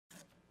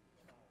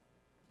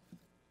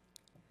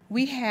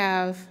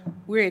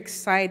we're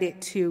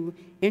excited to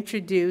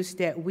introduce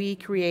that we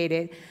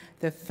created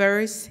the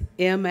first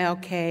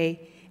MLK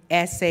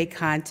essay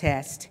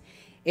contest.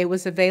 It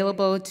was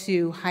available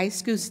to high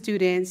school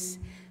students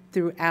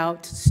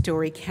throughout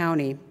Story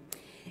County.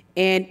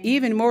 And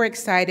even more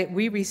excited,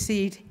 we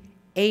received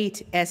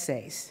 8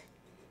 essays.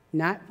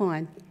 Not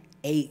 1,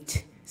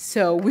 8.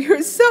 So we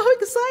were so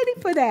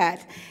excited for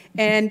that.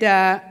 And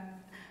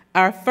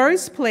our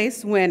first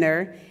place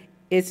winner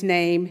is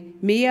named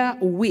Meiya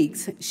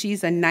Weeks.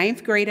 She's a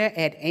 9th grader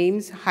at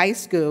Ames High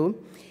School,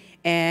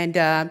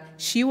 and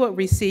she will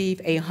receive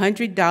a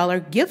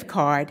 $100 gift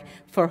card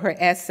for her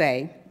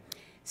essay.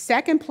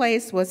 Second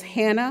place was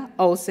Hannah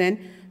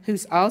Olson, who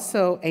is a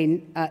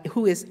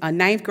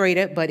 9th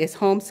grader but is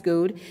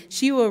homeschooled.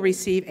 She will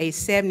receive a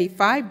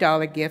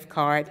 $75 gift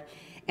card.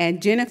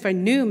 And Jennifer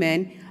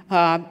Newman,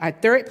 our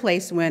third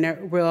place winner,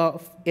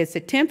 is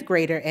a 10th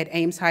grader at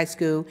Ames High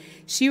School.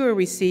 She will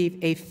receive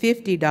a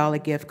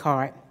 $50 gift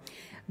card.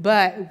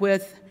 But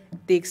with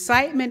the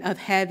excitement of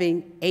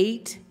having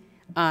 8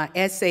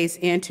 essays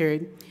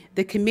entered,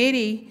 the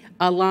committee,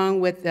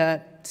 along with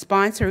the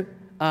sponsor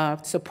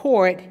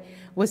support,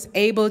 was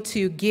able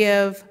to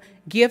give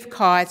gift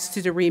cards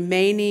to the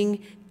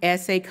remaining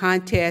essay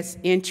contest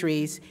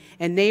entries,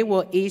 and they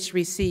will each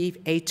receive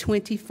a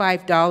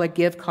 $25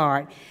 gift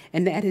card.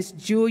 And that is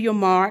Julia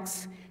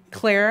Marks,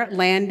 Claire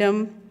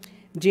Landum,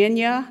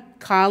 Jenya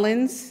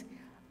Collins,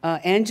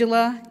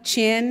 Angela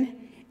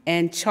Chin,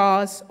 and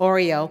Charles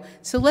Oriel.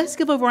 So let's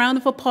give a round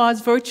of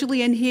applause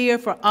virtually in here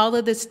for all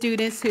of the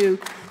students who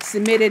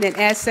submitted an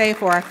essay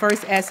for our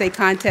first essay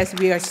contest.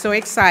 We are so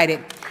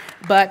excited.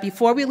 But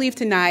before we leave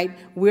tonight,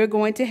 we're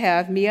going to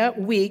have Meiya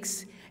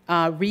Weeks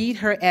read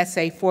her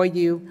essay for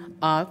you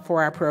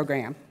for our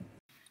program.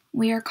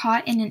 We are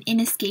caught in an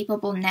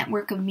inescapable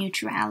network of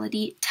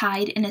mutuality,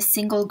 tied in a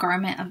single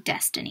garment of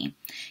destiny.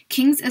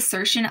 King's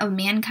assertion of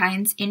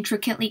mankind's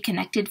intricately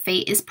connected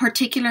fate is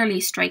particularly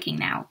striking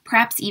now,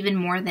 perhaps even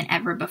more than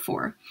ever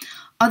before.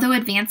 Although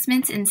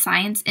advancements in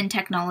science and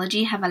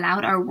technology have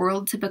allowed our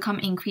world to become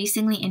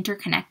increasingly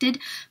interconnected,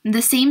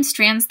 the same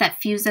strands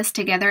that fuse us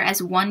together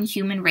as one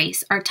human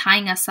race are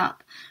tying us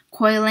up,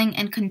 coiling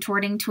and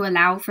contorting to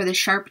allow for the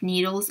sharp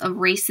needles of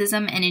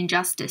racism and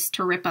injustice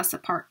to rip us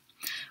apart.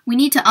 We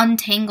need to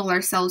untangle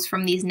ourselves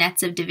from these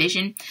nets of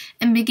division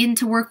and begin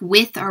to work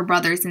with our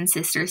brothers and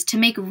sisters to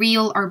make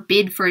real our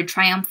bid for a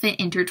triumphant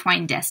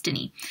intertwined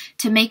destiny,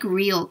 to make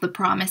real the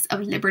promise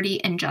of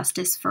liberty and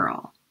justice for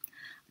all.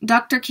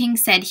 Dr. King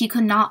said he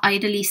could not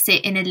idly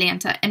sit in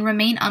Atlanta and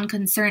remain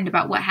unconcerned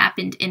about what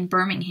happened in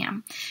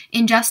Birmingham.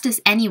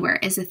 Injustice anywhere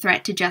is a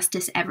threat to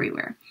justice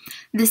everywhere.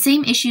 The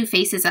same issue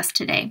faces us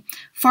today.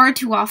 Far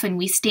too often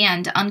we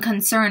stand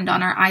unconcerned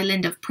on our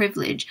island of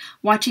privilege,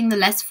 watching the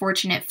less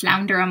fortunate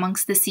flounder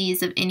amongst the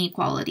seas of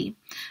inequality.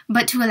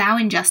 But to allow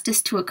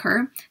injustice to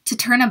occur, to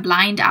turn a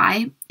blind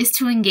eye, is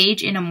to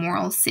engage in a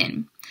moral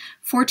sin.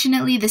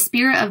 Fortunately, the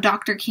spirit of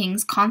Dr.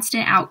 King's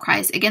constant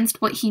outcries against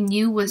what he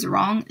knew was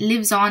wrong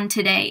lives on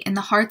today in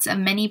the hearts of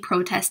many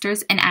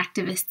protesters and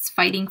activists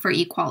fighting for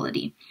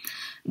equality.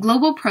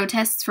 Global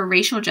protests for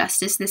racial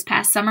justice this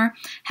past summer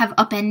have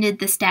upended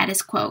the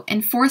status quo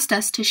and forced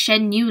us to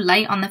shed new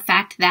light on the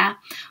fact that,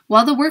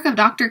 while the work of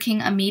Dr.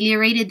 King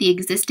ameliorated the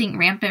existing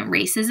rampant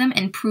racism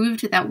and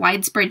proved that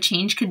widespread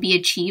change could be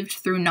achieved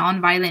through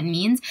nonviolent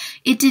means,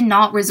 it did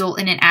not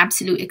result in an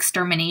absolute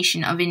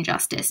extermination of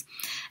injustice.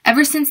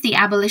 Ever since the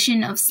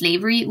abolition of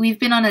slavery, we've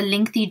been on a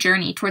lengthy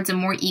journey towards a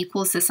more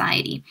equal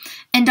society,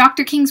 and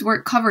Dr. King's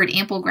work covered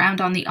ample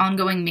ground on the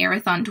ongoing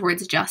marathon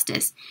towards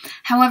justice.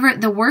 However,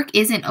 the work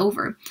isn't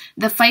over.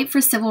 The fight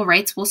for civil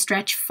rights will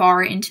stretch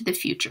far into the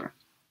future.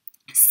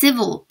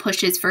 Civil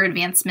pushes for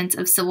advancements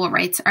of civil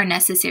rights are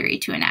necessary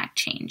to enact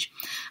change.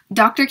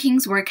 Dr.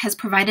 King's work has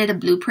provided a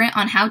blueprint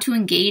on how to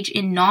engage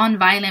in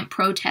nonviolent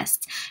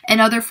protests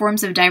and other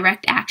forms of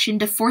direct action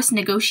to force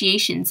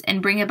negotiations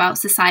and bring about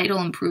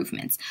societal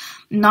improvements.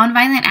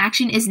 Nonviolent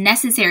action is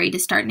necessary to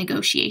start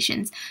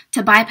negotiations,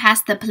 to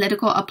bypass the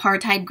political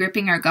apartheid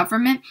gripping our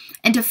government,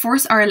 and to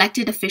force our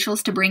elected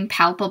officials to bring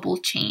palpable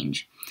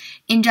change.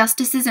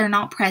 Injustices are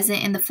not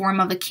present in the form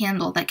of a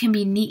candle that can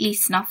be neatly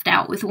snuffed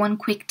out with one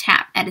quick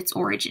tap at its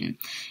origin.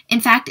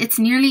 In fact, it's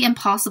nearly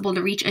impossible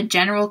to reach a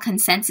general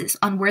consensus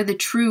on where the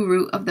true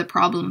root of the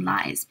problem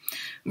lies.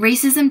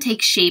 Racism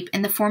takes shape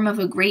in the form of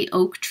a great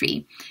oak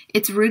tree,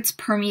 its roots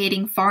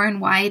permeating far and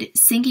wide,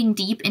 sinking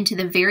deep into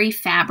the very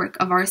fabric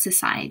of our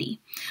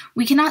society.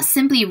 We cannot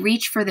simply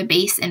reach for the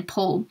base and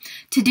pull.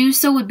 To do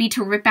so would be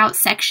to rip out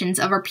sections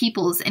of our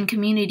peoples and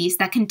communities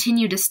that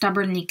continue to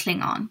stubbornly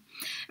cling on.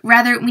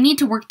 Rather, we need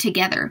to work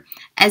together,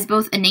 as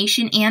both a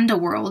nation and a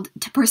world,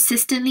 to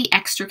persistently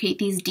extricate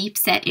these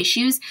deep-set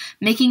issues,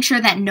 making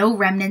sure that no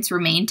remnants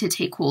remain to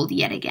take hold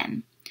yet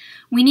again.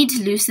 We need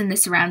to loosen the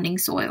surrounding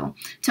soil,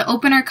 to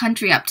open our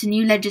country up to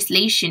new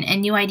legislation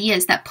and new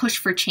ideas that push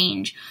for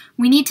change.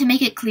 We need to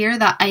make it clear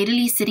that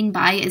idly sitting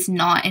by is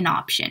not an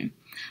option.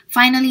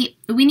 Finally,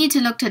 we need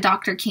to look to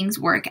Dr. King's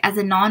work as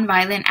a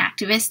nonviolent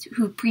activist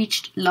who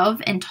preached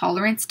love and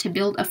tolerance to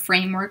build a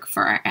framework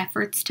for our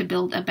efforts to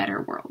build a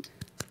better world.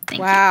 Thank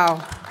you.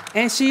 Wow.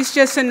 And she's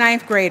just a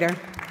ninth grader.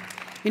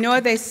 You know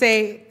what they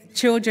say,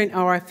 children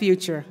are our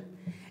future.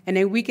 And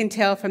then we can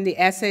tell from the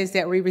essays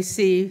that we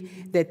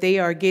receive that they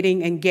are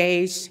getting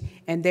engaged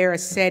and they are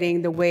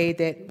setting the way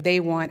that they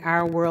want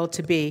our world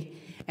to be.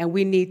 And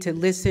we need to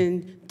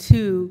listen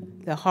to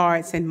the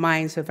hearts and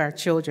minds of our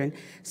children.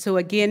 So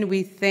again,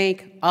 we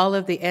thank all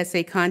of the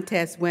essay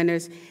contest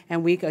winners,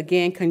 and we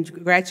again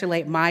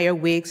congratulate Meiya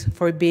Weeks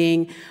for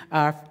being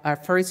our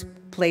first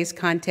place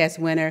contest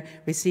winner,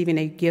 receiving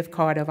a gift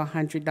card of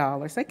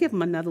 $100. I give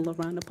them another little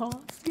round of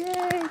applause.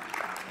 Yay!